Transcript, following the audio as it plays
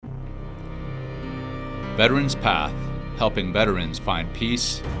Veterans Path, helping veterans find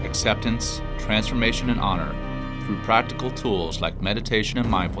peace, acceptance, transformation, and honor through practical tools like meditation and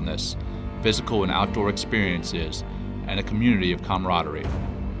mindfulness, physical and outdoor experiences, and a community of camaraderie.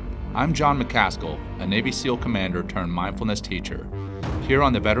 I'm John McCaskill, a Navy SEAL commander turned mindfulness teacher. Here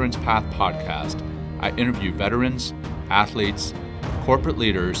on the Veterans Path podcast, I interview veterans, athletes, corporate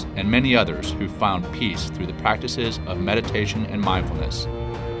leaders, and many others who found peace through the practices of meditation and mindfulness,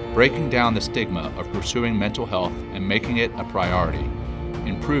 breaking down the stigma of pursuing mental health and making it a priority,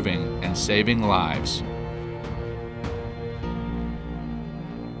 improving and saving lives.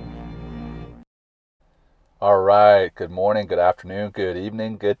 All right, good morning, good afternoon, good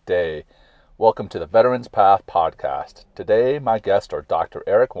evening, good day. Welcome to the Veterans Path podcast. Today, my guests are Dr.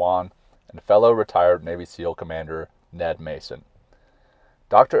 Eric Wan and fellow retired Navy SEAL Commander Ned Mason.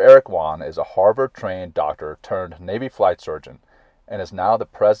 Dr. Eric Wan is a Harvard-trained doctor turned Navy flight surgeon and is now the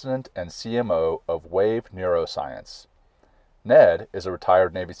president and CMO of Wave Neuroscience. Ned is a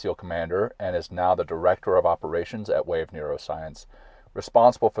retired Navy SEAL commander and is now the director of operations at Wave Neuroscience,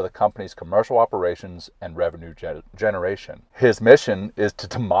 responsible for the company's commercial operations and revenue generation. His mission is to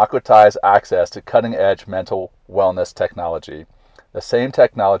democratize access to cutting-edge mental wellness technology, the same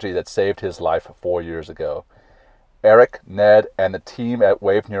technology that saved his life 4 years ago. Eric, Ned, and the team at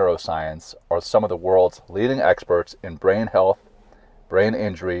Wave Neuroscience are some of the world's leading experts in brain health, brain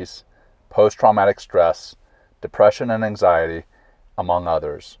injuries, post-traumatic stress, depression and anxiety, among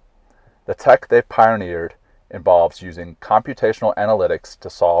others. The tech they've pioneered involves using computational analytics to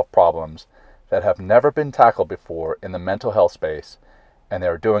solve problems that have never been tackled before in the mental health space, and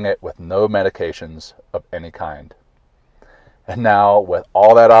they're doing it with no medications of any kind. And now, with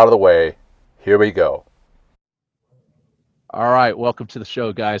all that out of the way, here we go. All right, welcome to the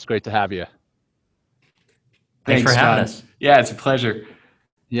show, guys. Great to have you. Thanks for having us. Yeah, it's a pleasure.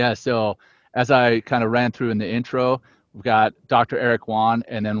 Yeah, so as I kind of ran through in the intro, we've got Dr. Eric Wan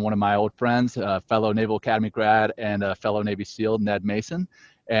and then one of my old friends, fellow Naval Academy grad and a fellow Navy SEAL, Ned Mason.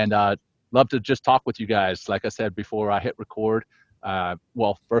 And love to just talk with you guys. Like I said before I hit record,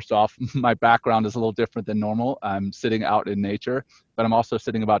 well, first off, my background is a little different than normal. I'm sitting out in nature, but I'm also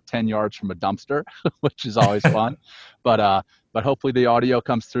sitting about 10 yards from a dumpster, which is always fun. But hopefully the audio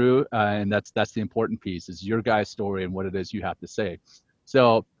comes through, and that's the important piece, is your guys' story and what it is you have to say.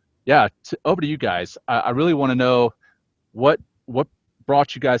 So yeah, over to you guys. I really want to know what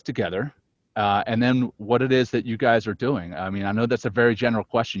brought you guys together, and then what it is that you guys are doing. I mean, I know that's a very general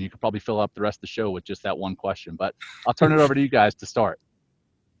question. You could probably fill up the rest of the show with just that one question, but I'll turn it over to you guys to start.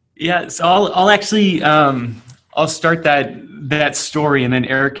 Yeah, so I'll actually I'll start that story, and then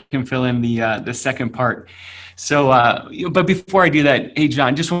Eric can fill in the second part. So, but before I do that, hey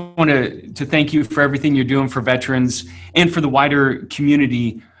John, just want to thank you for everything you're doing for veterans and for the wider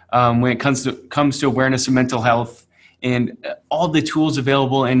community when it comes to awareness of mental health and all the tools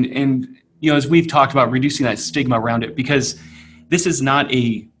available, and you know, as we've talked about, reducing that stigma around it, because this is not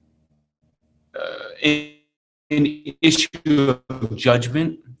an issue of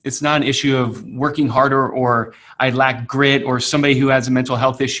judgment. It's not an issue of working harder, or I lack grit, or somebody who has a mental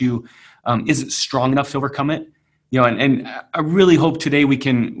health issue isn't strong enough to overcome it. You know, and I really hope today we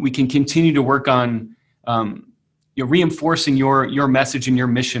can continue to work on reinforcing your message and your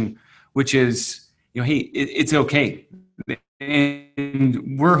mission, which is, you know, hey, it's okay.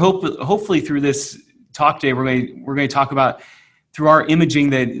 And we're hopefully through this talk today, we're going to talk about, through our imaging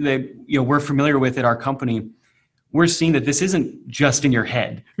that you know we're familiar with at our company, we're seeing that this isn't just in your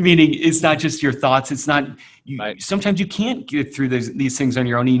head. Meaning, it's not just your thoughts. It's not. Right. Sometimes you can't get through these things on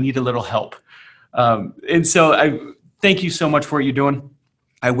your own. You need a little help. And so I thank you so much for what you're doing.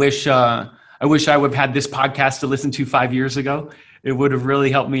 I wish I would have had this podcast to listen to 5 years ago. It would have really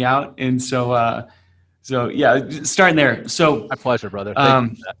helped me out. And so. So yeah, starting there. So my pleasure, brother.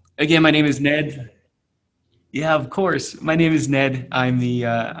 Again, my name is Ned. Yeah, of course. My name is Ned. I'm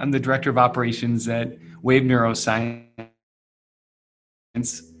the director of operations at Wave Neuroscience,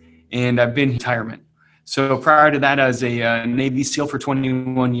 and I've been in retirement. So prior to that, I was a Navy SEAL for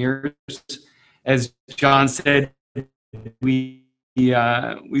 21 years. As John said, we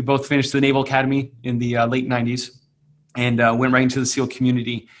both finished the Naval Academy in the late 90s and went right into the SEAL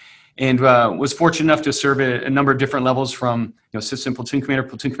community. And was fortunate enough to serve at a number of different levels, from assistant platoon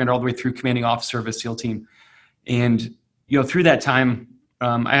commander, all the way through commanding officer of a SEAL team. And through that time,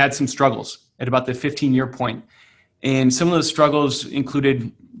 I had some struggles at about the 15-year point. And some of those struggles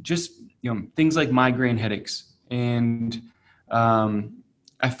included just things like migraine headaches, and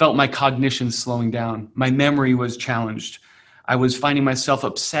I felt my cognition slowing down. My memory was challenged. I was finding myself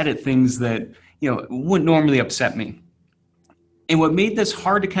upset at things that wouldn't normally upset me. And what made this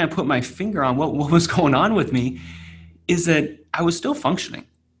hard to kind of put my finger on what was going on with me is that I was still functioning.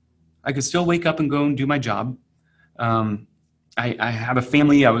 I could still wake up and go and do my job. I have a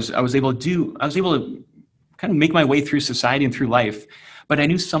family. I was able to kind of make my way through society and through life, but I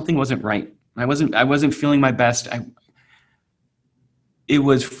knew something wasn't right. I wasn't feeling my best. It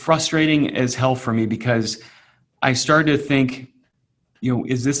was frustrating as hell for me because I started to think,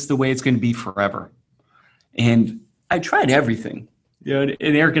 is this the way it's going to be forever? And I tried everything. And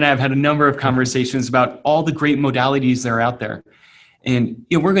Eric and I have had a number of conversations about all the great modalities that are out there. And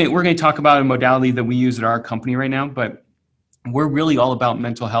we're going to talk about a modality that we use at our company right now, but we're really all about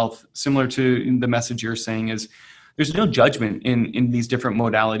mental health. Similar to the message you're saying is there's no judgment in these different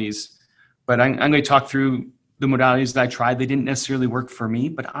modalities. But I'm going to talk through the modalities that I tried. They didn't necessarily work for me,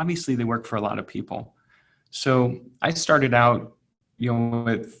 but obviously they work for a lot of people. So I started out,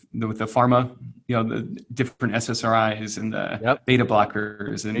 with the pharma, the different SSRIs and the beta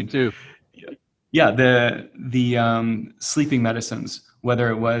blockers, and me too. Yeah, the sleeping medicines. Whether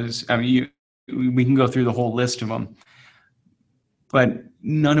it was, we can go through the whole list of them, but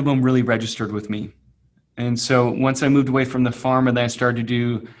none of them really registered with me. And so once I moved away from the pharma, then I started to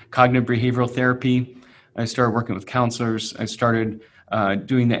do cognitive behavioral therapy. I started working with counselors. I started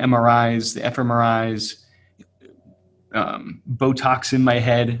doing the MRIs, the fMRIs, Botox in my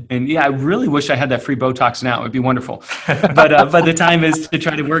head. And I really wish I had that free Botox now. It would be wonderful. But the time is to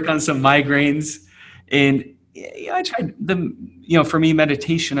try to work on some migraines. And I tried for me,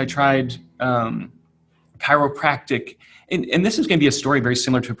 meditation, I tried chiropractic. And this is going to be a story very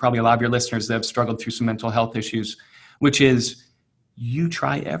similar to probably a lot of your listeners that have struggled through some mental health issues, which is you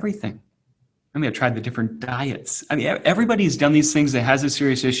try everything. I tried the different diets. Everybody's done these things that has a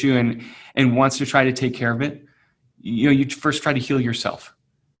serious issue and wants to try to take care of it. You first try to heal yourself,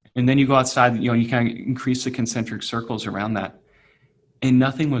 and then you go outside, you kind of increase the concentric circles around that, and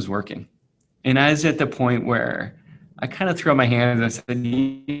nothing was working. And I was at the point where I kind of threw up my hands and I said,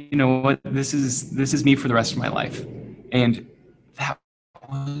 you know what, this is me for the rest of my life. And that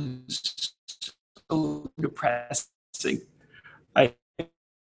was so depressing. I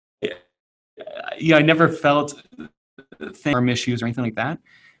never felt harm issues or anything like that.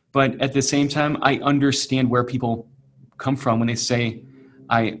 But at the same time, I understand where people come from when they say,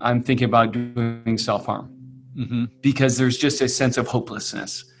 I'm thinking about doing self-harm. Mm-hmm. Because there's just a sense of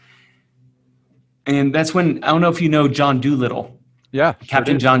hopelessness. And that's when, I don't know if you know John Doolittle. Yeah.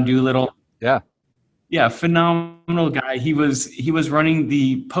 Captain John Doolittle. Yeah. Yeah, phenomenal guy. He was running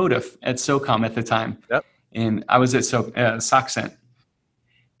the POTUF at SOCOM at the time. Yep. And I was at SOCCENT.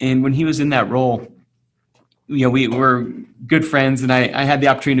 And when he was in that role, we were good friends, and I had the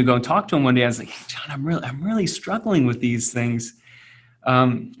opportunity to go and talk to him one day. I was like, hey, John, I'm really struggling with these things.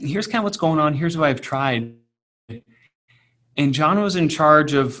 Here's kind of what's going on. Here's what I've tried. And John was in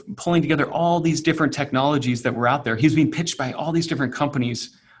charge of pulling together all these different technologies that were out there. He was being pitched by all these different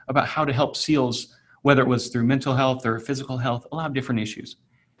companies about how to help SEALs, whether it was through mental health or physical health, a lot of different issues.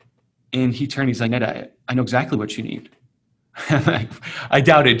 And he's like, Ned, I know exactly what you need. I'm like, I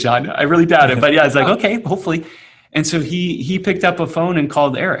doubt it, John. I really doubt it. But yeah, it's like, okay, hopefully. And so he picked up a phone and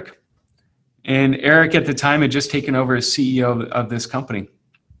called Eric. And Eric at the time had just taken over as CEO of this company.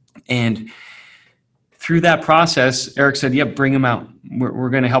 And through that process, Eric said, yep, bring him out. We're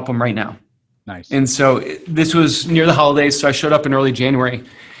going to help him right now. Nice. And so this was near the holidays. So I showed up in early January.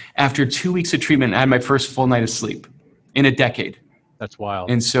 After 2 weeks of treatment, I had my first full night of sleep in a decade. That's wild.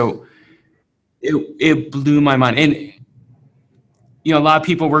 And so it blew my mind. And a lot of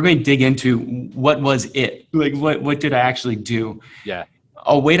people, we're going to dig into what was it? Like, what did I actually do? Yeah.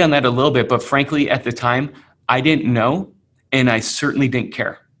 I'll wait on that a little bit, but frankly, at the time, I didn't know, and I certainly didn't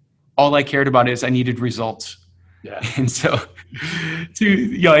care. All I cared about is I needed results. Yeah. And so,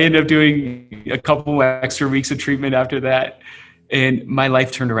 I ended up doing a couple extra weeks of treatment after that, and my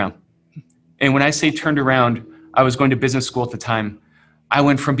life turned around. And when I say turned around, I was going to business school at the time. I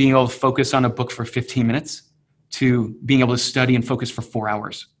went from being able to focus on a book for 15 minutes to being able to study and focus for 4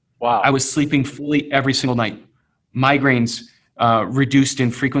 hours. Wow. I was sleeping fully every single night. Migraines reduced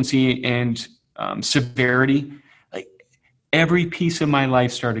in frequency and severity. Like, every piece of my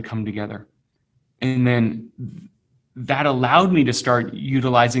life started to come together. And then that allowed me to start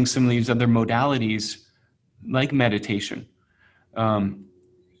utilizing some of these other modalities like meditation.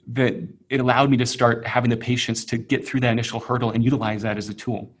 That it allowed me to start having the patience to get through that initial hurdle and utilize that as a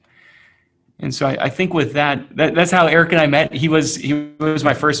tool. And so I think with that's how Eric and I met. He was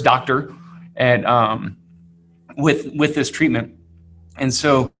my first doctor at with this treatment. And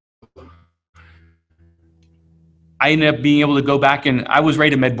so I ended up being able to go back, and I was ready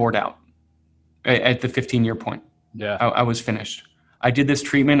to med board out at the 15-year point. Yeah. I was finished. I did this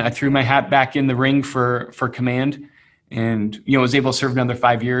treatment. I threw my hat back in the ring for command, and was able to serve another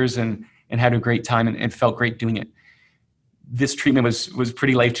 5 years and had a great time and felt great doing it. This treatment was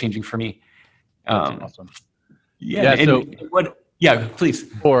pretty life-changing for me. That's awesome. Yeah. Yeah, please.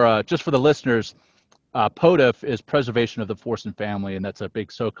 For just for the listeners, POTFF is Preservation of the Force and Family, and that's a big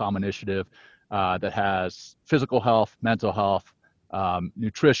SOCOM initiative that has physical health, mental health,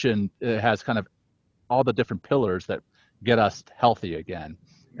 nutrition. It has kind of all the different pillars that get us healthy again.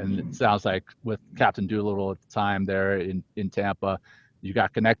 And it sounds like with Captain Doolittle at the time there in Tampa, you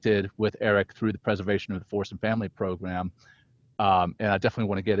got connected with Eric through the Preservation of the Force and Family program. And I definitely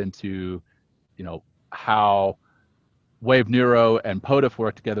want to get into, how Wave Neuro and POTFF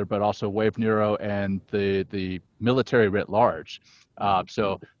work together, but also Wave Neuro and the military writ large.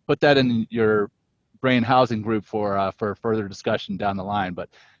 So put that in your brain housing group for further discussion down the line. But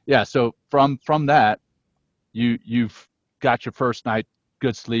yeah, so from that, you've got your first night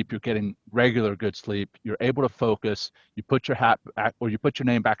good sleep. You're getting regular good sleep. You're able to focus. You put your hat back, or you put your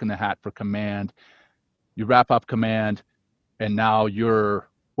name back in the hat for command. You wrap up command, and now you're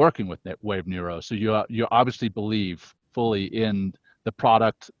working with Wave Neuro. So you obviously believe fully in the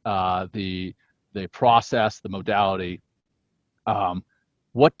product, the process, the modality.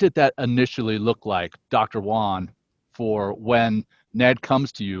 What did that initially look like, Dr. Wan, for when Ned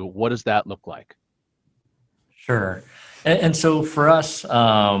comes to you? What does that look like? Sure. And so for us,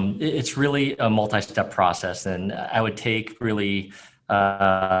 it's really a multi-step process. And I would take really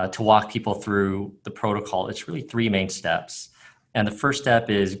to walk people through the protocol, it's really 3 main steps. And the first step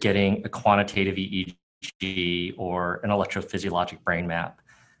is getting a quantitative EEG or an electrophysiologic brain map.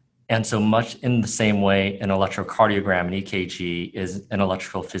 And so much in the same way, an electrocardiogram and EKG is an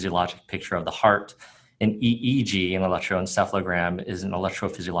electrical physiologic picture of the heart. An EEG, an electroencephalogram, is an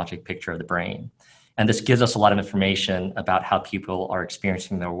electrophysiologic picture of the brain. And this gives us a lot of information about how people are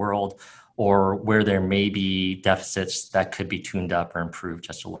experiencing their world, or where there may be deficits that could be tuned up or improved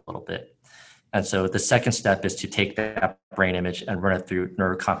just a little bit. And so the second step is to take that brain image and run it through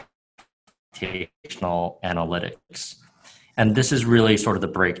neurocomputational analytics. And this is really sort of the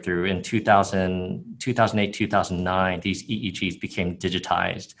breakthrough. In 2008, 2009, these EEGs became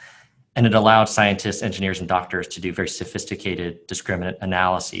digitized. And it allowed scientists, engineers, and doctors to do very sophisticated discriminant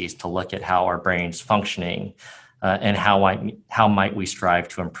analyses to look at how our brain's functioning and how might we strive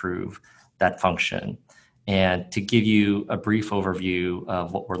to improve that function. And to give you a brief overview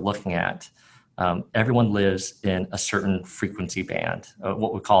of what we're looking at, everyone lives in a certain frequency band,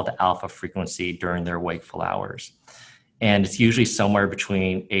 what we call the alpha frequency during their wakeful hours. And it's usually somewhere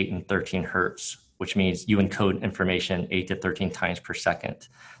between 8 and 13 hertz, which means you encode information 8 to 13 times per second.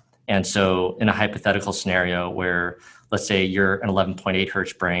 And so in a hypothetical scenario where, let's say you're an 11.8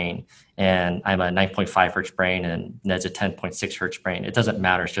 hertz brain and I'm a 9.5 hertz brain and Ned's a 10.6 hertz brain, it doesn't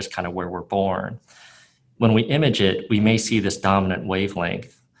matter. It's just kind of where we're born. When we image it, we may see this dominant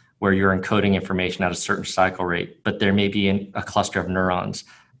wavelength where you're encoding information at a certain cycle rate, but there may be a cluster of neurons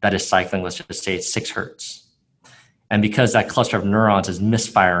that is cycling, let's just say it's 6 hertz. And because that cluster of neurons is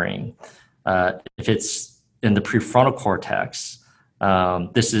misfiring, if it's in the prefrontal cortex,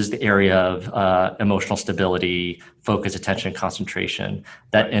 this is the area of emotional stability, focus, attention, concentration.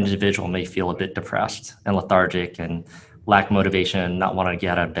 That individual may feel a bit depressed and lethargic and lack motivation, not want to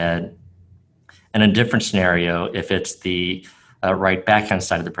get out of bed. And in a different scenario, if it's the right backhand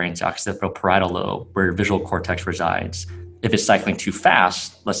side of the brain, the occipital-parietal lobe, where your visual cortex resides, if it's cycling too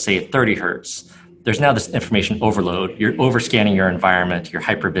fast, let's say at 30 hertz, there's now this information overload. You're overscanning your environment, you're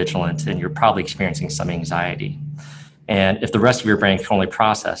hypervigilant, and you're probably experiencing some anxiety. And if the rest of your brain can only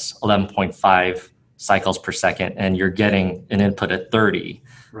process 11.5 cycles per second and you're getting an input at 30,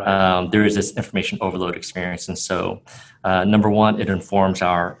 right, there is this information overload experience. And so, number one, it informs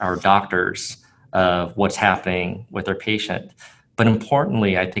our doctors of what's happening with their patient. But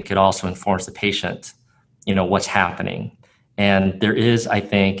importantly, I think it also informs the patient, what's happening. And there is, I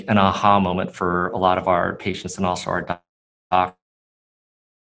think, an aha moment for a lot of our patients and also our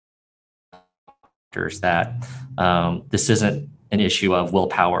doctors that this isn't an issue of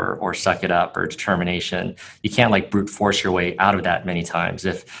willpower or suck it up or determination. You can't brute force your way out of that many times.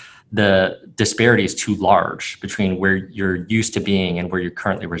 If the disparity is too large between where you're used to being and where you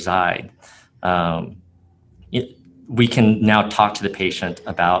currently reside, we can now talk to the patient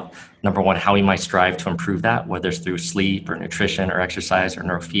about, number one, how we might strive to improve that, whether it's through sleep or nutrition or exercise or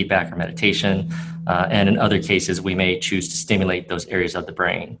neurofeedback or meditation. And in other cases, we may choose to stimulate those areas of the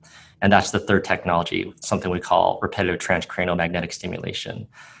brain. And that's the third technology, something we call repetitive transcranial magnetic stimulation.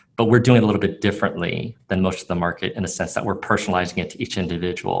 But we're doing it a little bit differently than most of the market in the sense that we're personalizing it to each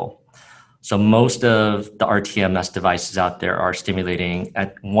individual. So most of the rTMS devices out there are stimulating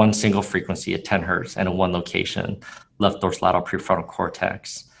at one single frequency at 10 hertz and in one location, left dorsolateral prefrontal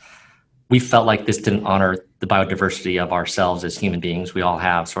cortex. We felt like this didn't honor the biodiversity of ourselves as human beings. We all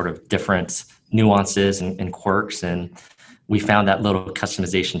have sort of different nuances and quirks, and we found that little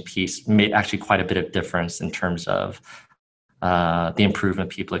customization piece made actually quite a bit of difference in terms of the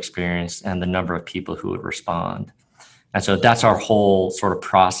improvement people experienced and the number of people who would respond. And so that's our whole sort of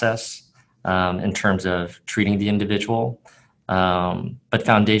process in terms of treating the individual. But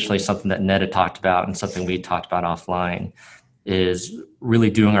foundationally, something that Ned had talked about and something we talked about offline is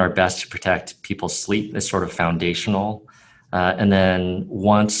really doing our best to protect people's sleep is sort of foundational. And then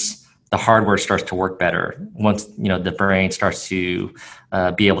once the hardware starts to work better, once the brain starts to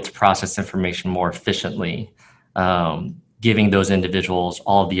be able to process information more efficiently, giving those individuals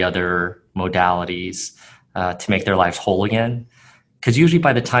all the other modalities to make their lives whole again. Because usually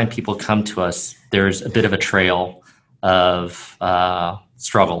by the time people come to us, there's a bit of a trail of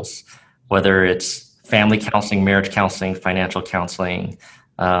struggles, whether it's family counseling, marriage counseling, financial counseling.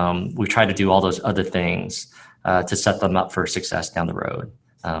 We try to do all those other things to set them up for success down the road.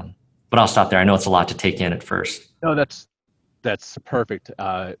 But I'll stop there. I know it's a lot to take in at first. No, that's perfect,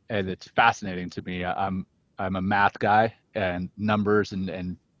 and it's fascinating to me. I'm a math guy, and numbers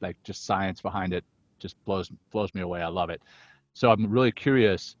and like just science behind it just blows me away. I love it. So I'm really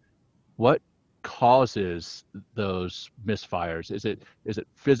curious, what causes those misfires? Is it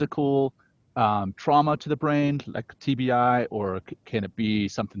physical trauma to the brain, like TBI, or can it be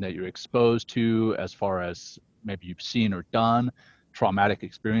something that you're exposed to, as far as maybe you've seen or done traumatic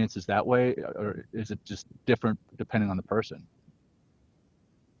experiences that way, or is it just different depending on the person?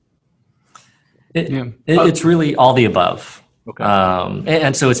 It's really all the above. Okay.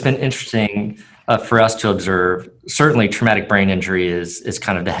 And so it's been interesting for us to observe. Certainly traumatic brain injury is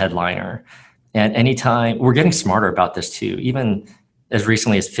kind of the headliner. And anytime, we're getting smarter about this too. Even as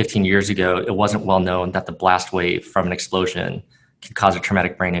recently as 15 years ago, it wasn't well known that the blast wave from an explosion can cause a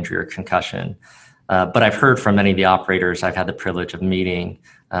traumatic brain injury or concussion. But I've heard from many of the operators I've had the privilege of meeting,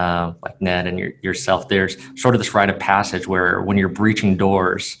 like Ned and yourself, there's sort of this rite of passage where when you're breaching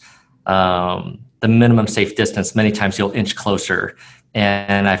doors, the minimum safe distance, many times you'll inch closer.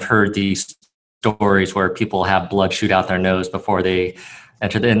 And I've heard these stories where people have blood shoot out their nose before they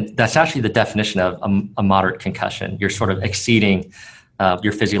enter. And that's actually the definition of a moderate concussion. You're sort of exceeding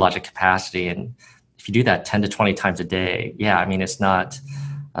your physiologic capacity. And if you do that 10 to 20 times a day, it's not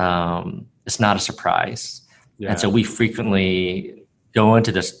a surprise. Yeah. And so we frequently go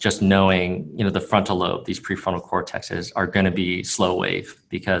into this just knowing, the frontal lobe, these prefrontal cortexes are going to be slow wave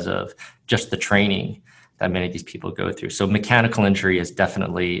because of just the training that many of these people go through. So mechanical injury is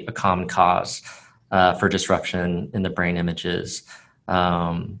definitely a common cause for disruption in the brain images.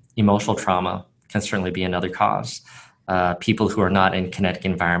 Emotional trauma can certainly be another cause. People who are not in kinetic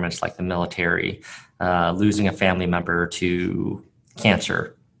environments like the military, losing a family member to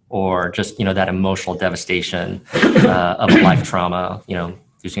cancer, or just, that emotional devastation of life trauma,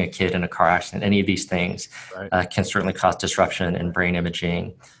 losing a kid in a car accident, any of these things can certainly cause disruption in brain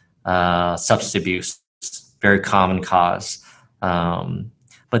imaging. Substance abuse, very common cause.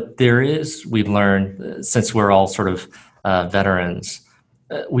 But we've learned, since we're all sort of veterans,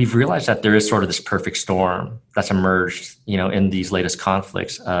 we've realized that there is sort of this perfect storm that's emerged, in these latest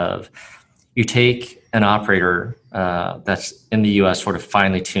conflicts of, you take an operator that's in the US sort of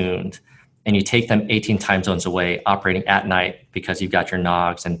finely tuned, and you take them 18 time zones away, operating at night because you've got your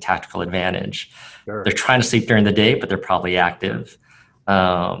NOGs and tactical advantage. Sure. They're trying to sleep during the day, but they're probably active.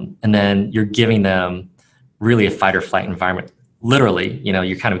 And then you're giving them really a fight or flight environment. Literally,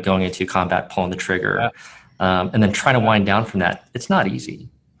 you're kind of going into combat, pulling the trigger, and then trying to wind down from that. It's not easy.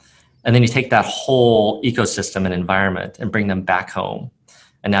 And then you take that whole ecosystem and environment and bring them back home.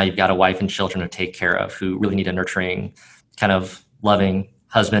 And now you've got a wife and children to take care of who really need a nurturing, kind of loving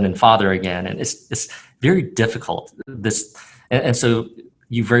husband and father again. And it's very difficult. And so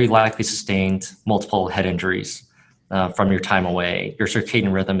you very likely sustained multiple head injuries from your time away. Your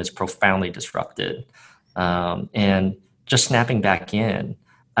circadian rhythm is profoundly disrupted. And just snapping back in,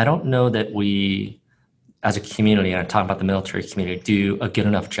 I don't know that we, as a community, and I'm talking about the military community, do a good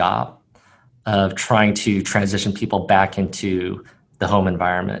enough job of trying to transition people back into the home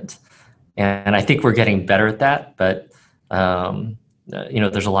environment. And I think we're getting better at that, but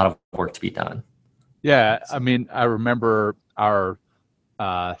there's a lot of work to be done. Yeah, I remember our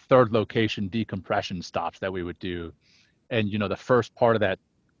third location decompression stops that we would do, and the first part of that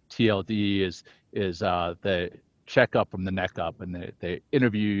TLD is the checkup from the neck up, and they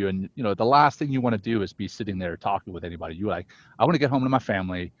interview you, and the last thing you want to do is be sitting there talking with anybody. You're like, I want to get home to my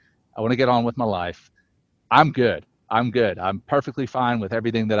family. I want to get on with my life. I'm good. I'm perfectly fine with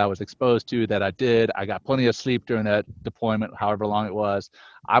everything that I was exposed to, that I did. I got plenty of sleep during that deployment, however long it was.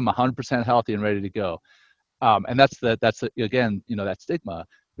 I'm 100% healthy and ready to go. And that's again, that stigma,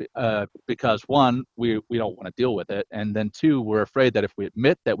 because one, we don't want to deal with it, and then two, we're afraid that if we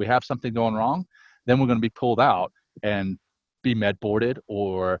admit that we have something going wrong, then we're going to be pulled out and be med boarded,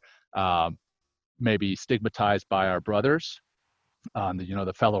 or maybe stigmatized by our brothers,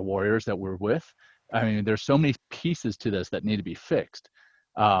 the fellow warriors that we're with. I mean, there's so many pieces to this that need to be fixed.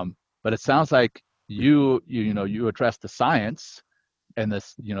 But it sounds like you address the science, and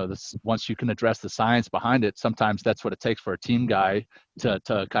this once you can address the science behind it, sometimes that's what it takes for a team guy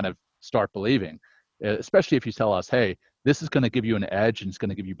to kind of start believing, especially if you tell us, hey, this is going to give you an edge and it's going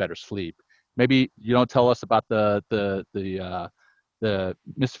to give you better sleep. Maybe you don't tell us about the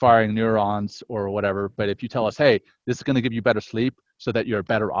misfiring neurons or whatever, but if you tell us, hey, this is going to give you better sleep so that you're a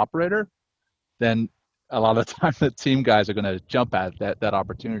better operator, then a lot of the time the team guys are going to jump at that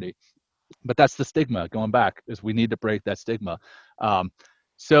opportunity. But that's the stigma. Going back, is we need to break that stigma.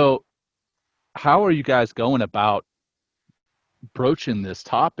 So how are you guys going about broaching this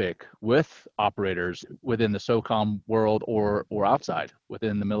topic with operators within the SOCOM world, or outside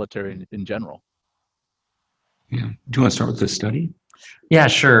within the military in general? Yeah. Do you want to start with the study? Yeah,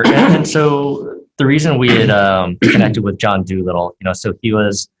 sure. And so the reason we had connected with John Doolittle, so he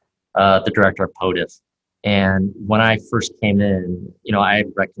was the director of POTFF. And when I first came in, I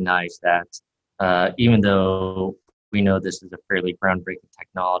had recognized that even though we know this is a fairly groundbreaking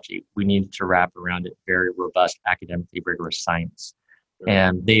technology, we needed to wrap around it very robust, academically rigorous science.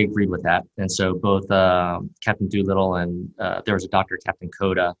 And they agreed with that. And so both Captain Doolittle and there was a Dr. Captain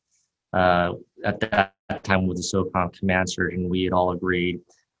Coda at that time with the SOCOM command surgeon, we had all agreed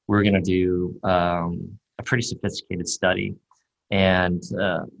we're going to do a pretty sophisticated study. And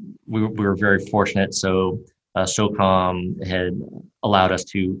we were very fortunate. So SOCOM had allowed us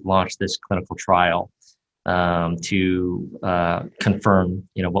to launch this clinical trial to confirm,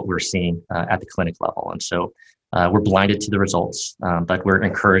 what we're seeing at the clinic level. And so we're blinded to the results, but we're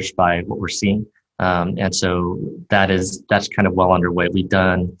encouraged by what we're seeing. And so that's kind of well underway. We've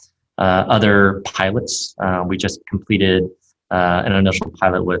done other pilots. We just completed an initial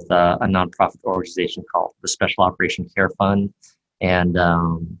pilot with a nonprofit organization called the Special Operation Care Fund. And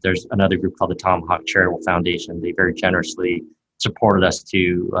there's another group called the Tomahawk Charitable Foundation. They very generously supported us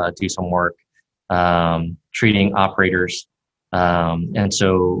to do some work treating operators. And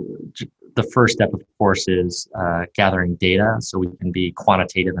so the first step, of course, is gathering data so we can be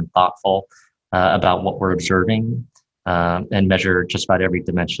quantitative and thoughtful about what we're observing and measure just about every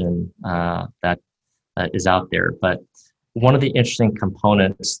dimension that is out there. But one of the interesting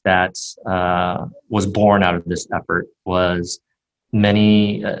components that was born out of this effort was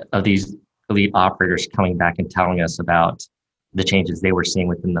many of these elite operators coming back and telling us about the changes they were seeing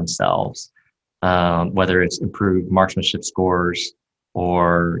within themselves, whether it's improved marksmanship scores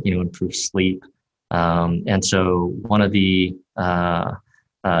or improved sleep. And so one of the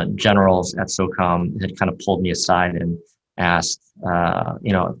generals at SOCOM had kind of pulled me aside and asked,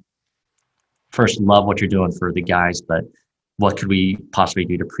 first, love what you're doing for the guys, but what could we possibly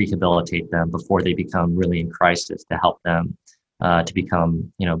do to prehabilitate them before they become really in crisis, to help them to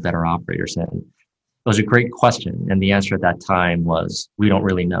become better operators? And it was a great question, and the answer at that time was, we don't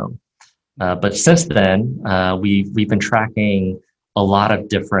really know. But since then, we've been tracking a lot of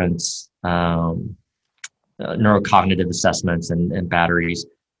different neurocognitive assessments and batteries,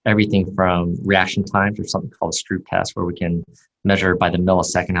 everything from reaction times, or something called a Stroop test, where we can measure by the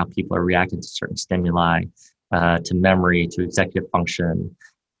millisecond how people are reacting to certain stimuli, to memory, to executive function.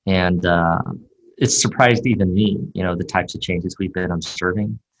 And it's surprised even me, the types of changes we've been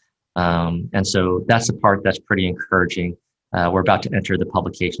observing. And so that's the part that's pretty encouraging. We're about to enter the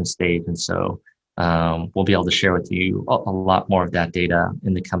publication stage, and so we'll be able to share with you a lot more of that data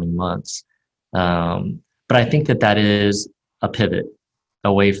in the coming months. But I think that is a pivot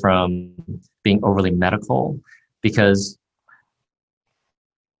away from being overly medical, because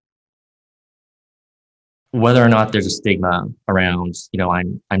whether or not there's a stigma around,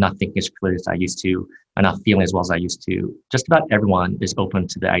 I'm not thinking as clearly as I used to, I'm not feeling as well as I used to, just about everyone is open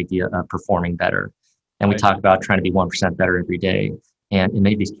to the idea of performing better. And we talk about trying to be 1% better every day. And in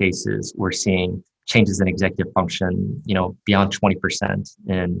many of these cases, we're seeing changes in executive function, beyond 20%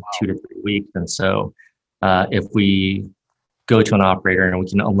 in 2 to 3 weeks. And so if we go to an operator and we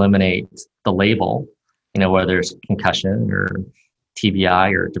can eliminate the label, whether it's concussion or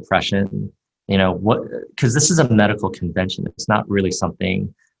TBI or depression, because this is a medical convention. It's not really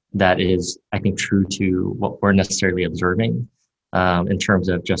something that is, I think, true to what we're necessarily observing. in terms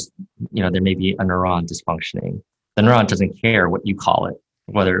of just, there may be a neuron dysfunctioning. The neuron doesn't care what you call it,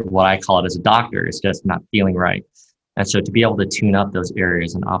 whether what I call it as a doctor is just not feeling right. And so to be able to tune up those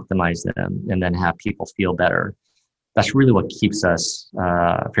areas and optimize them and then have people feel better, that's really what keeps us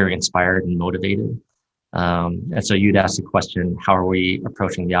very inspired and motivated. And so you'd ask the question, how are we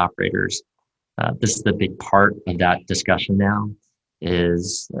approaching the operators? This is the big part of that discussion now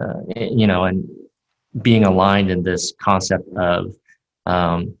is, and being aligned in this concept of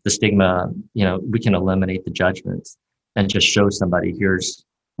the stigma, we can eliminate the judgments and just show somebody, here's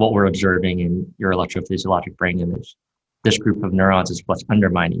what we're observing in your electrophysiologic brain image. This group of neurons is what's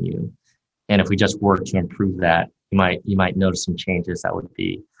undermining you. And if we just work to improve that, you might notice some changes that would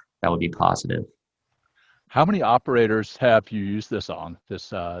be positive. How many operators have you used this on,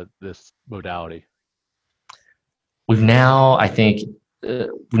 this modality? We've now, I think,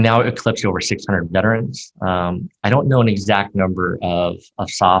 eclipsed over 600 veterans. I don't know an exact number of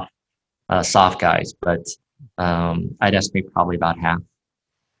soft guys, but I'd estimate probably about half.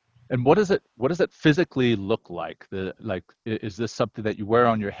 And what does it physically look like? Is this something that you wear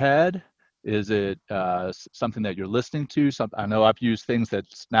on your head? Is it something that you're listening to? I know I've used things that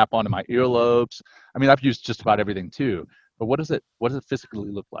snap onto my earlobes. I mean, I've used just about everything too. But what does it physically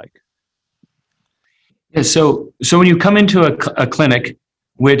look like? Yeah, so when you come into a clinic,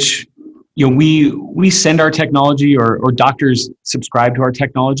 which we send our technology or doctors subscribe to our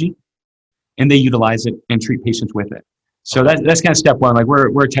technology, and they utilize it and treat patients with it. So that's kind of step one. Like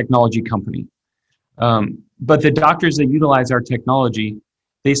we're a technology company, but the doctors that utilize our technology,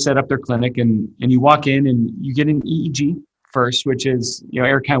 they set up their clinic and you walk in and you get an EEG first, which is,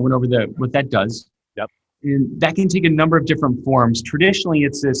 Eric kind of went over what that does. Yep. And that can take a number of different forms. Traditionally,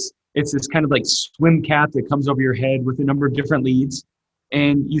 it's this kind of like swim cap that comes over your head with a number of different leads,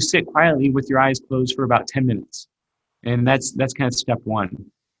 and you sit quietly with your eyes closed for about 10 minutes. And that's kind of step one.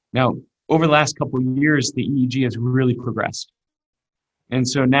 Now, over the last couple of years, the EEG has really progressed. And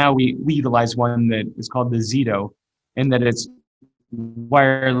so now we utilize one that is called the Zeto, and that it's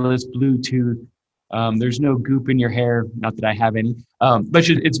wireless Bluetooth. There's no goop in your hair, not that I have any, but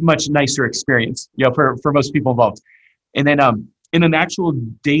it's much nicer experience, for most people involved. And then in an actual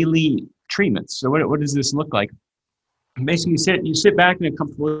daily treatment. So what does this look like? Basically, you sit back in a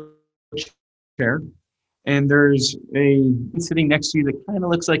comfortable chair, and there's a sitting next to you that kind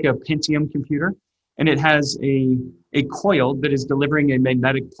of looks like a Pentium computer, and it has a coil that is delivering a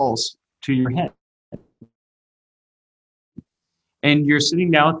magnetic pulse to your head. And you're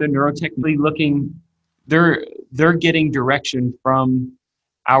sitting down with the neurotechnically looking, they're getting direction from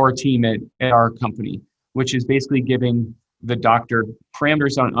our team at our company, which is basically giving the doctor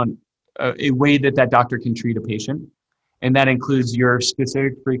parameters on a way that doctor can treat a patient. And that includes your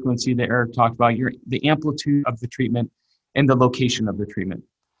specific frequency that Eric talked about, the amplitude of the treatment, and the location of the treatment.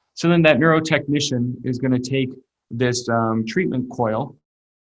 So then that neurotechnician is going to take this treatment coil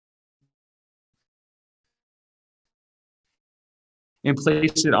and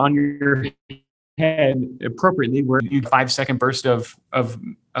place it on your head appropriately, where you 5-second burst of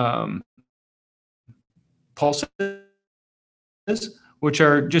pulses, which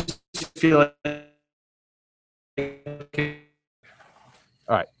are just feel like.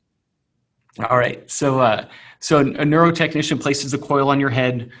 All right. So a neurotechnician places a coil on your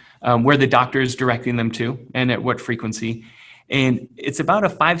head where the doctor is directing them to and at what frequency. And it's about a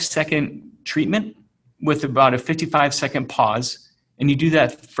 5-second treatment with about a 55-second pause. And you do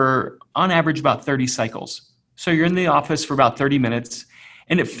that for, on average, about 30 cycles. So you're in the office for about 30 minutes,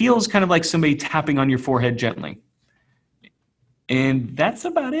 and it feels kind of like somebody tapping on your forehead gently. And that's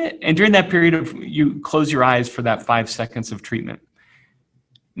about it. And during that period you close your eyes for that 5 seconds of treatment.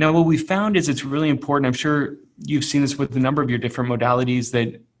 Now, what we found is it's really important. I'm sure you've seen this with a number of your different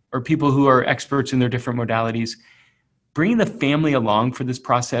modalities or people who are experts in their different modalities. Bringing the family along for this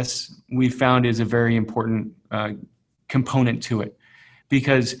process, we found, is a very important component to it,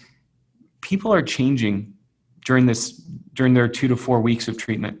 because people are changing during their 2 to 4 weeks of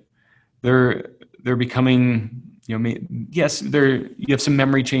treatment. They're becoming, yes, you have some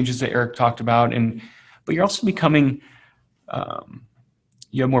memory changes that Eric talked about, but you're also becoming,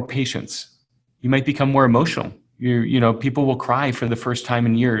 you have more patience. You might become more emotional. People will cry for the first time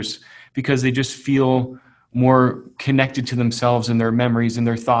in years because they just feel more connected to themselves and their memories and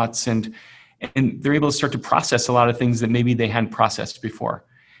their thoughts, and they're able to start to process a lot of things that maybe they hadn't processed before.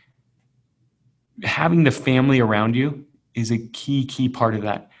 Having the family around you is a key part of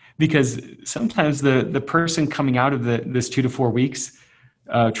that, because sometimes the person coming out of this 2 to 4 weeks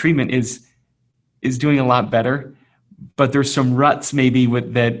treatment is doing a lot better, but there's some ruts maybe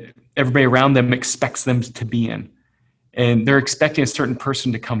that everybody around them expects them to be in. and they're expecting a certain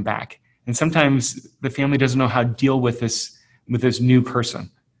person to come back. And sometimes the family doesn't know how to deal with this new person.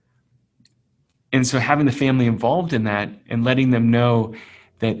 And so having the family involved in that and letting them know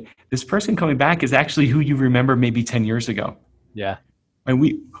that this person coming back is actually who you remember maybe 10 years ago. Yeah. And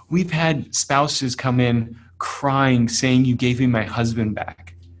we've had spouses come in crying, saying, "You gave me my husband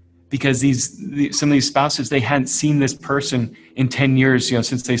back." Because some of these spouses, they hadn't seen this person in 10 years,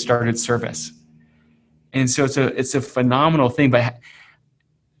 since they started service. And so it's a phenomenal thing. But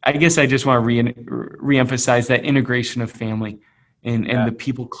I guess I just want to reemphasize that integration of family and the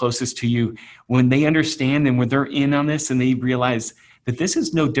people closest to you. When they understand and when they're in on this and they realize that this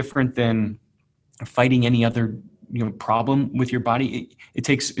is no different than fighting any other problem with your body, it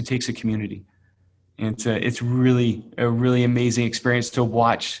takes a community. And it's really a really amazing experience to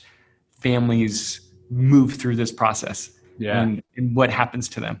watch families move through this process and what happens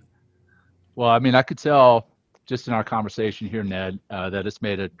to them. Well, I mean, I could tell just in our conversation here, Ned, that it's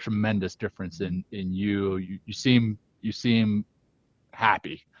made a tremendous difference in you. You seem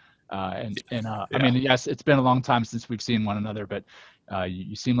happy. I mean, yes, it's been a long time since we've seen one another, but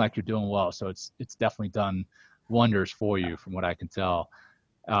you seem like you're doing well. So it's definitely done wonders for you from what I can tell.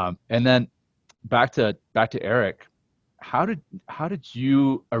 And then back to Eric, how did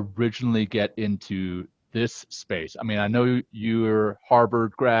you originally get into this space? I mean, I know you were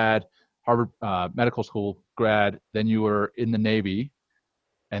Harvard medical school grad, then you were in the Navy.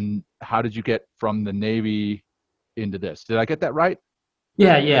 And how did you get from the Navy into this? Did I get that right?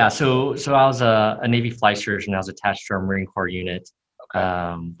 Yeah. So I was a Navy flight surgeon. I was attached to a Marine Corps unit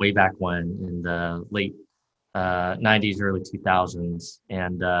way back when in the late 90s, early 2000s.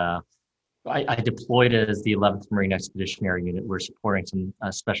 And I deployed as the 11th Marine Expeditionary Unit. We're supporting some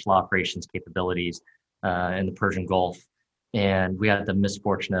special operations capabilities in the Persian Gulf. And we had the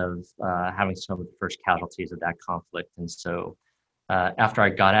misfortune of having some of the first casualties of that conflict. And so after I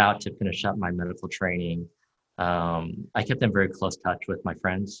got out to finish up my medical training, I kept in very close touch with my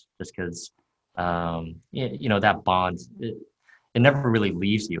friends just because, that bond, it never really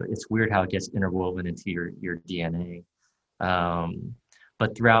leaves you. It's weird how it gets interwoven into your DNA.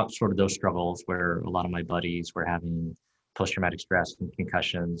 But throughout sort of those struggles where a lot of my buddies were having post-traumatic stress and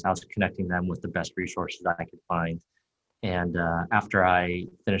concussions, I was connecting them with the best resources I could find. And after I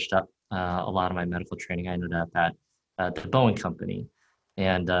finished up a lot of my medical training, I ended up at the Boeing Company.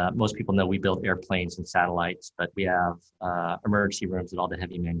 And most people know we build airplanes and satellites, but we have emergency rooms at all the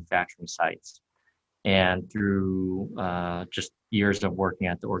heavy manufacturing sites. And through just years of working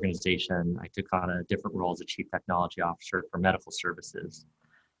at the organization, I took on a different role as a chief technology officer for medical services.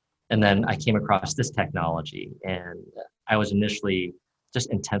 And then I came across this technology, and I was initially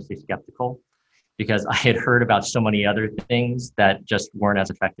just intensely skeptical because I had heard about so many other things that just weren't as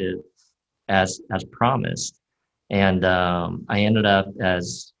effective as promised. And I ended up,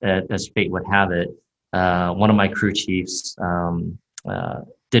 as fate would have it, one of my crew chiefs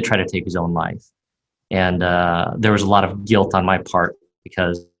did try to take his own life. And there was a lot of guilt on my part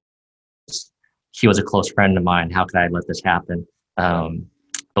because he was a close friend of mine. How could I let this happen?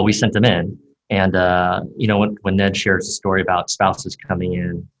 But we sent him in. And, when Ned shares the story about spouses coming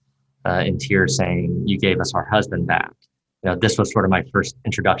in tears saying, "You gave us our husband back." This was sort of my first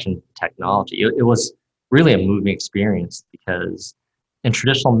introduction to technology. It was really a moving experience because in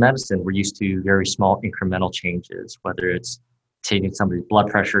traditional medicine, we're used to very small incremental changes, whether it's taking somebody's blood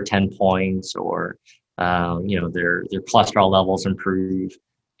pressure 10 points or, their cholesterol levels improve.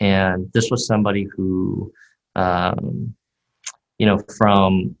 And this was somebody who, from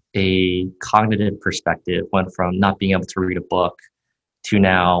a cognitive perspective, went from not being able to read a book to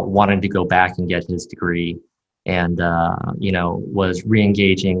now wanting to go back and get his degree and, was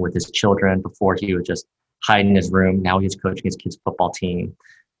re-engaging with his children. Before he would just hide in his room. Now he's coaching his kids' football team.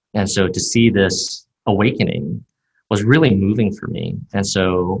 And so to see this awakening was really moving for me. And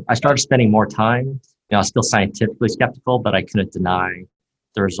so I started spending more time. I was still scientifically skeptical, but I couldn't deny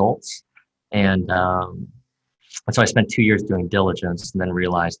the results. And so I spent 2 years doing diligence and then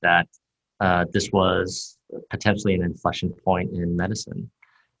realized that this was potentially an inflection point in medicine,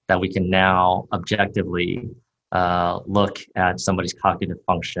 that we can now objectively look at somebody's cognitive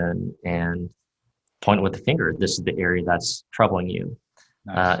function and point with the finger. This is the area that's troubling you.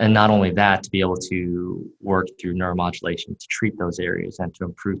 Nice. And not only that, to be able to work through neuromodulation to treat those areas and to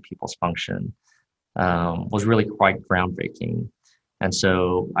improve people's function was really quite groundbreaking. And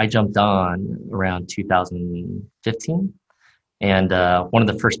so I jumped on around 2015. And one of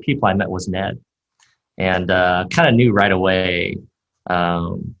the first people I met was Ned. And kind of knew right away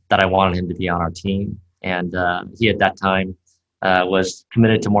that I wanted him to be on our team. And he at that time was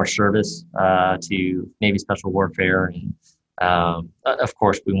committed to more service to Navy Special Warfare. And of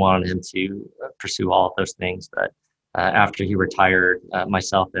course, we wanted him to pursue all of those things. But after he retired,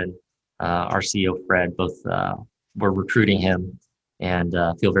 myself and our CEO, Fred, both were recruiting him, and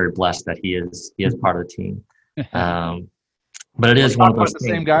feel very blessed that he is part of the team. But it is one of those the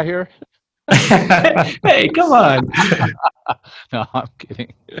things. Same guy here? Hey, come on. No, I'm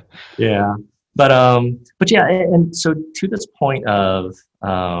kidding. Yeah. But yeah, and so to this point of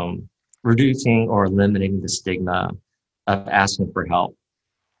reducing or eliminating the stigma of asking for help,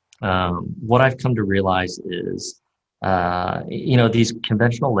 what I've come to realize is, these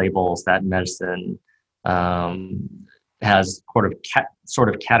conventional labels that medicine has sort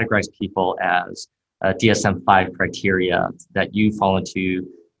of categorized people as DSM-5 criteria that you fall into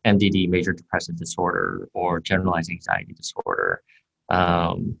MDD, major depressive disorder, or generalized anxiety disorder.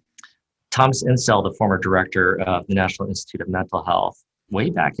 Thomas Insel, the former director of the National Institute of Mental Health, way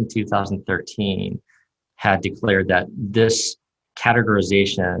back in 2013, had declared that this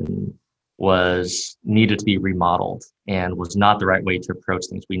categorization was needed to be remodeled and was not the right way to approach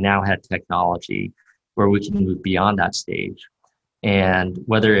things. We now had technology where we can move beyond that stage. And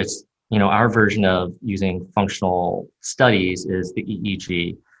whether it's, our version of using functional studies is the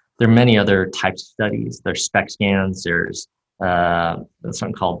EEG. There are many other types of studies. There's SPECT scans, there's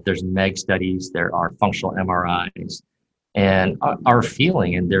there's MEG studies, there are functional MRIs. And our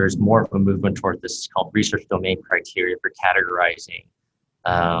feeling, and there's more of a movement toward this, is called research domain criteria for categorizing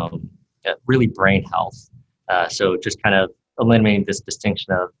really brain health. So just kind of eliminating this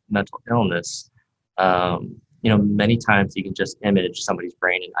distinction of mental illness. Many times you can just image somebody's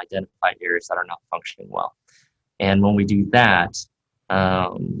brain and identify areas that are not functioning well. And when we do that,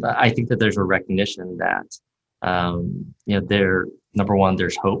 I think that there's a recognition that, number one,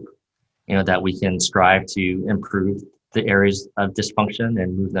 there's hope, that we can strive to improve the areas of dysfunction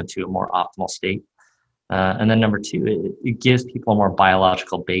and move them to a more optimal state. And then number two, it gives people a more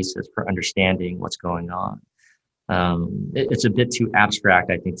biological basis for understanding what's going on. It's a bit too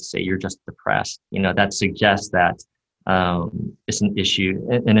abstract, I think, to say you're just depressed. That suggests that it's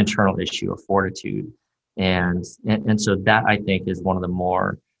an internal issue of fortitude. And so that, I think, is one of the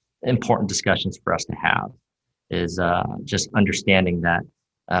more important discussions for us to have, is just understanding that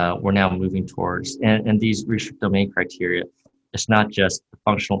we're now moving towards, and these research domain criteria, it's not just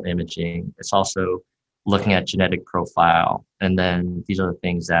functional imaging, it's also looking at genetic profile. And then these are the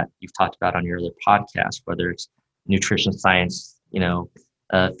things that you've talked about on your other podcast, whether it's nutrition science,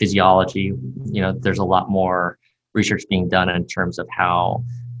 physiology, there's a lot more research being done in terms of how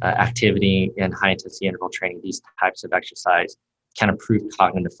activity and high intensity interval training, these types of exercise, can improve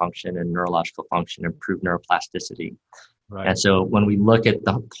cognitive function and neurological function, improve neuroplasticity. Right. And so when we look at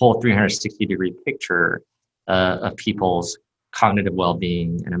the whole 360-degree picture of people's cognitive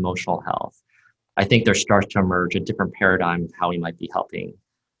well-being and emotional health, I think there starts to emerge a different paradigm of how we might be helping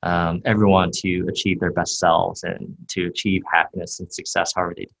everyone to achieve their best selves and to achieve happiness and success,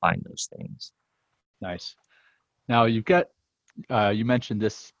 however they define those things. Nice. Now you mentioned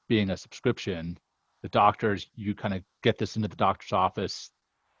this being a subscription. The doctors, you kind of get this into the doctor's office.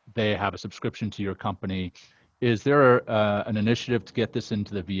 They have a subscription to your company. Is there an initiative to get this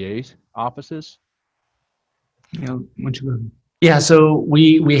into the VA offices? Yeah, so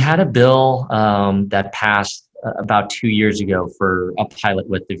we had a bill that passed about 2 years ago for a pilot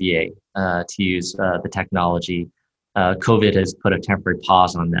with the VA to use the technology. COVID has put a temporary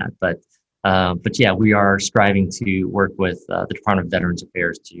pause on that, but yeah, we are striving to work with the Department of Veterans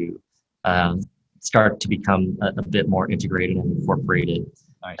Affairs to start to become a bit more integrated and incorporated.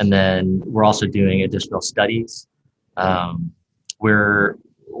 Nice. And then we're also doing additional studies. We're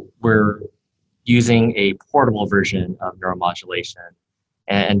using a portable version of neuromodulation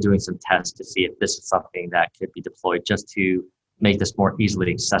and doing some tests to see if this is something that could be deployed just to make this more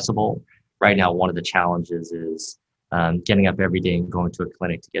easily accessible. Right now, one of the challenges is getting up every day and going to a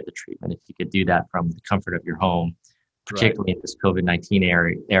clinic to get the treatment. If you could do that from the comfort of your home, particularly in this COVID-19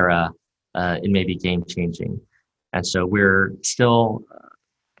 era, it may be game-changing. And so we're still,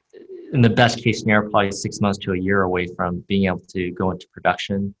 in the best case scenario, probably 6 months to a year away from being able to go into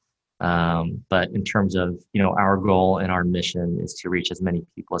production. But in terms of, our goal and our mission is to reach as many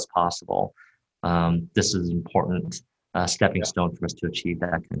people as possible. This is an important stepping stone for us to achieve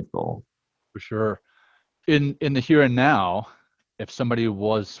that kind of goal. For sure. In the here and now, if somebody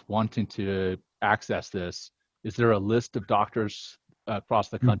was wanting to access this, is there a list of doctors across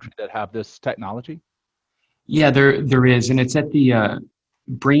the country that have this technology? Yeah, there is, and it's at the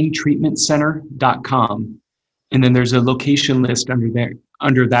braintreatmentcenter.com, and then there's a location list under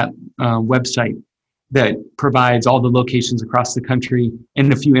that website that provides all the locations across the country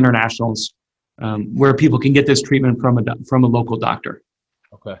and a few internationals where people can get this treatment from a local doctor.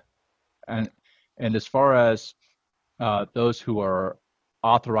 Okay. And as far as those who are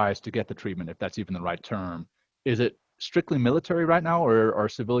authorized to get the treatment, if that's even the right term, is it strictly military right now, or are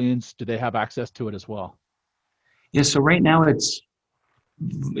civilians, do they have access to it as well? Yeah, so right now it's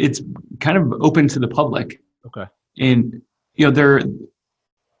kind of open to the public. Okay. And they're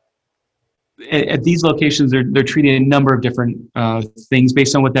at these locations, they're treating a number of different things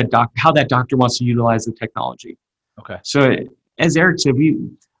based on what how that doctor wants to utilize the technology. Okay. So as Eric said,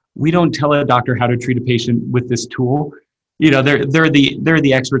 we don't tell a doctor how to treat a patient with this tool. They're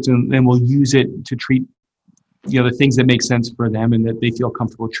the experts, and will use it to treat the things that make sense for them and that they feel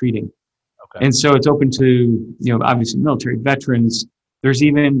comfortable treating. Okay. And so it's open to obviously military veterans. There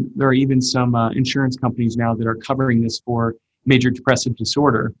are even some insurance companies now that are covering this for major depressive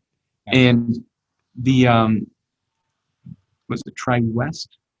disorder. Okay. And the was it TriWest?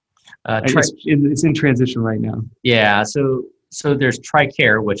 It's in transition right now. Yeah. So there's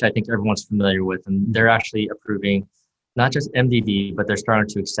TRICARE, which I think everyone's familiar with, and they're actually approving not just MDD, but they're starting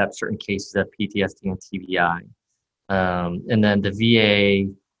to accept certain cases of PTSD and TBI. And then the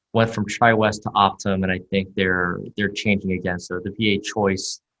VA went from TriWest to Optum, and I think they're changing again. So the VA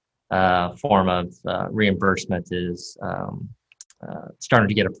Choice form of reimbursement is starting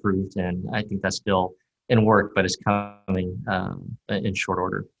to get approved, and I think that's still in work, but it's coming in short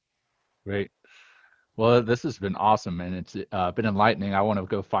order. Great. Well, this has been awesome, and it's been enlightening. I want to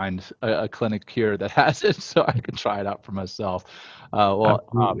go find a clinic here that has it so I can try it out for myself.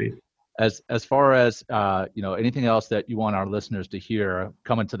 As far as anything else that you want our listeners to hear,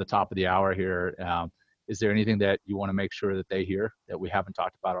 coming to the top of the hour here, is there anything that you want to make sure that they hear that we haven't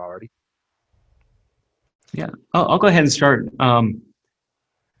talked about already? Yeah, I'll go ahead and start.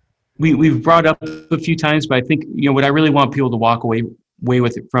 We've brought up a few times, but I think what I really want people to walk away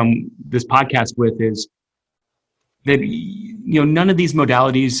with it from this podcast with is that none of these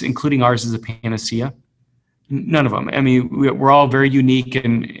modalities, including ours, is a panacea. None of them. I mean, we're all very unique,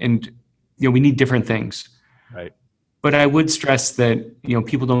 and we need different things. Right. But I would stress that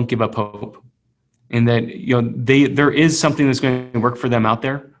people don't give up hope, and that there is something that's going to work for them out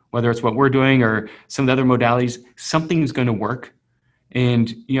there, whether it's what we're doing or some of the other modalities. Something's going to work,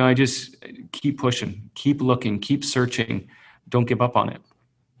 and I just keep pushing, keep looking, keep searching. Don't give up on it.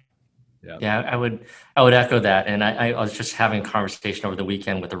 Yeah, I would echo that. And I was just having a conversation over the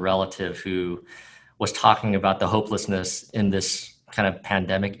weekend with a relative who was talking about the hopelessness in this kind of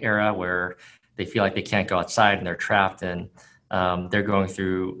pandemic era where they feel like they can't go outside and they're trapped, and they're going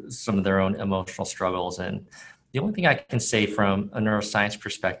through some of their own emotional struggles. And the only thing I can say from a neuroscience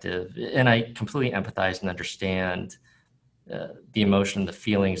perspective, and I completely empathize and understand the emotion, the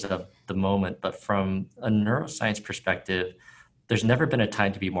feelings of the moment, but from a neuroscience perspective, there's never been a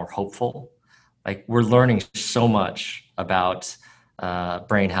time to be more hopeful. Like, we're learning so much about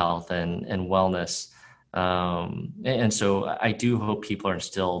brain health and wellness. And so I do hope people are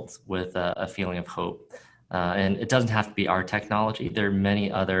instilled with a feeling of hope. And it doesn't have to be our technology. There are many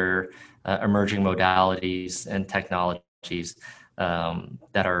other emerging modalities and technologies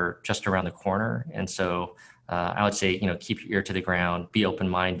that are just around the corner. And so I would say, keep your ear to the ground, be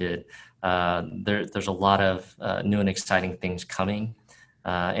open-minded. There's a lot of new and exciting things coming.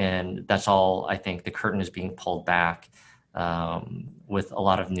 And that's all, I think the curtain is being pulled back with a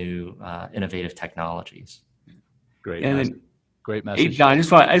lot of new innovative technologies. Great. And then, great message. John,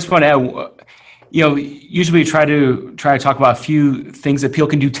 I just want to add, usually we try to talk about a few things that people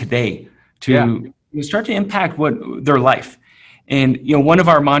can do today to start to impact their life. And, one of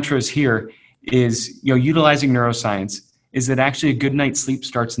our mantras here is, utilizing neuroscience, is that actually a good night's sleep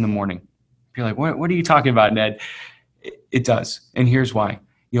starts in the morning. You're like, what are you talking about, Ned? It does. And here's why.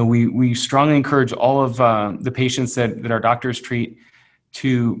 We strongly encourage all of the patients that our doctors treat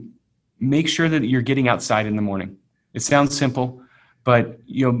to make sure that you're getting outside in the morning. It sounds simple, but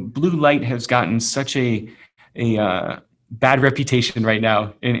blue light has gotten such a bad reputation right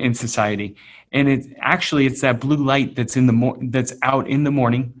now in society, and it's that blue light that's that's out in the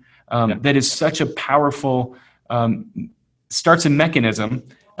morning that is such a powerful starts a mechanism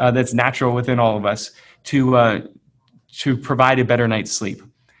that's natural within all of us to provide a better night's sleep.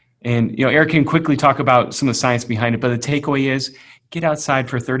 And Eric can quickly talk about some of the science behind it, but the takeaway is get outside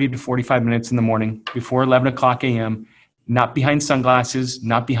for 30 to 45 minutes in the morning before 11 o'clock a.m., not behind sunglasses,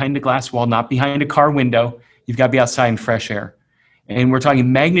 not behind a glass wall, not behind a car window. You've got to be outside in fresh air. And we're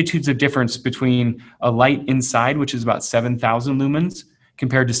talking magnitudes of difference between a light inside, which is about 7,000 lumens,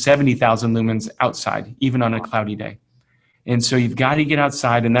 compared to 70,000 lumens outside, even on a cloudy day. And so you've got to get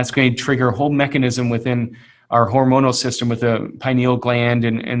outside, and that's going to trigger a whole mechanism within our hormonal system with the pineal gland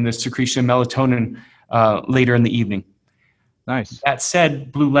and the secretion of melatonin later in the evening. Nice. That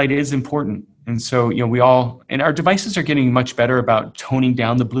said, blue light is important. And so, and our devices are getting much better about toning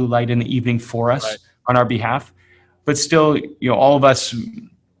down the blue light in the evening for us on our behalf. But still, all of us,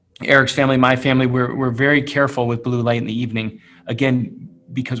 Eric's family, my family, we're very careful with blue light in the evening, again,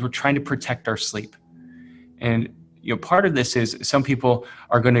 because we're trying to protect our sleep. And, part of this is some people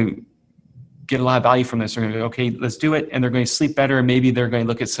are going to get a lot of value from this. They're going to go, okay, let's do it. And they're going to sleep better. And maybe they're going to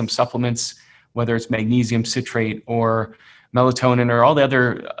look at some supplements, whether it's magnesium citrate or melatonin or all the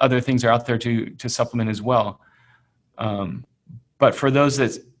other things are out there to supplement as well. But for those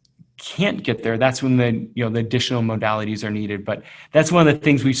that can't get there, that's when the additional modalities are needed. But that's one of the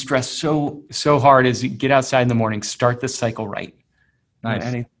things we stress so hard is get outside in the morning, start the cycle right.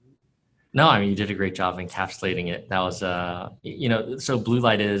 Nice. No, I mean, you did a great job encapsulating it. That was, so blue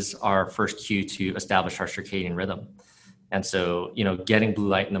light is our first cue to establish our circadian rhythm. And so, getting blue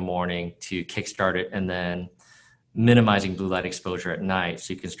light in the morning to kickstart it, and then minimizing blue light exposure at night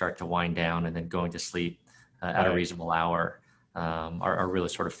so you can start to wind down and then going to sleep at a reasonable hour are really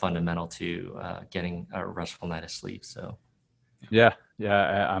sort of fundamental to getting a restful night of sleep. So, yeah.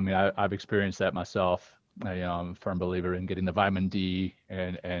 I mean, I've experienced that myself. I'm a firm believer in getting the vitamin D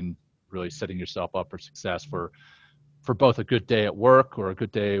and really setting yourself up for success for both a good day at work or a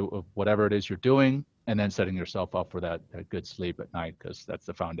good day of whatever it is you're doing, and then setting yourself up for that good sleep at night, because that's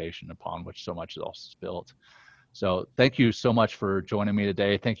the foundation upon which so much else is built. So thank you so much for joining me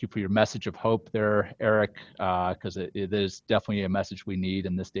today. Thank you for your message of hope there, Eric, because it is definitely a message we need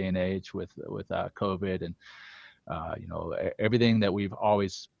in this day and age with COVID and everything that we've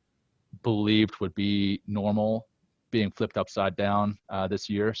always believed would be normal being flipped upside down this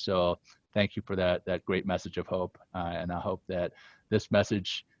year. So thank you for that great message of hope. And I hope that this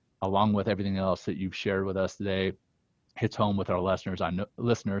message, along with everything else that you've shared with us today, hits home with our listeners. I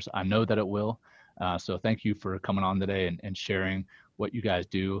know that it will. So thank you for coming on today and sharing what you guys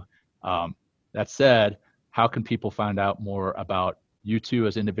do. That said, how can people find out more about you two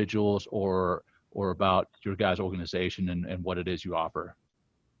as individuals or about your guys' organization and what it is you offer?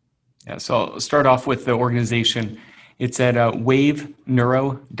 Yeah, so I'll start off with the organization. It's at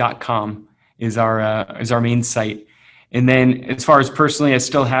waveneuro.com is our main site. And then as far as personally, I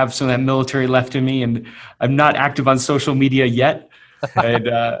still have some of that military left in me, and I'm not active on social media yet.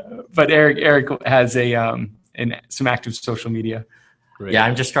 But Eric has some active social media. Great. Yeah,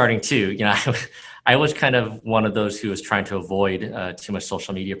 I'm just starting too. I was kind of one of those who was trying to avoid too much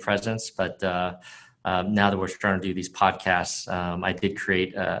social media presence, but now that we're starting to do these podcasts, I did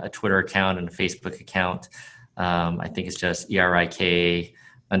create a Twitter account and a Facebook account. I think it's just ERIK_WON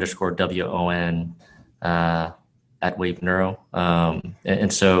at Wave Neuro.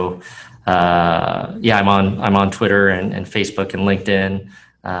 And so, I'm on Twitter and Facebook and LinkedIn.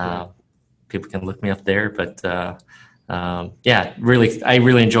 People can look me up there, but I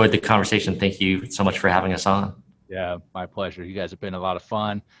really enjoyed the conversation. Thank you so much for having us on. Yeah, my pleasure. You guys have been a lot of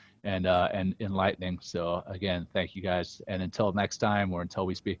fun and enlightening. So again, thank you guys. And until next time, or until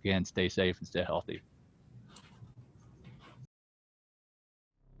we speak again, stay safe and stay healthy.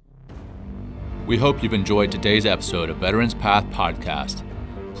 We hope you've enjoyed today's episode of Veterans Path Podcast.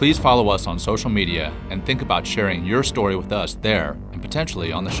 Please follow us on social media and think about sharing your story with us there and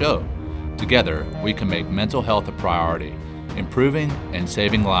potentially on the show. Together, we can make mental health a priority, improving and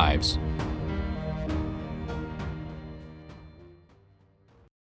saving lives.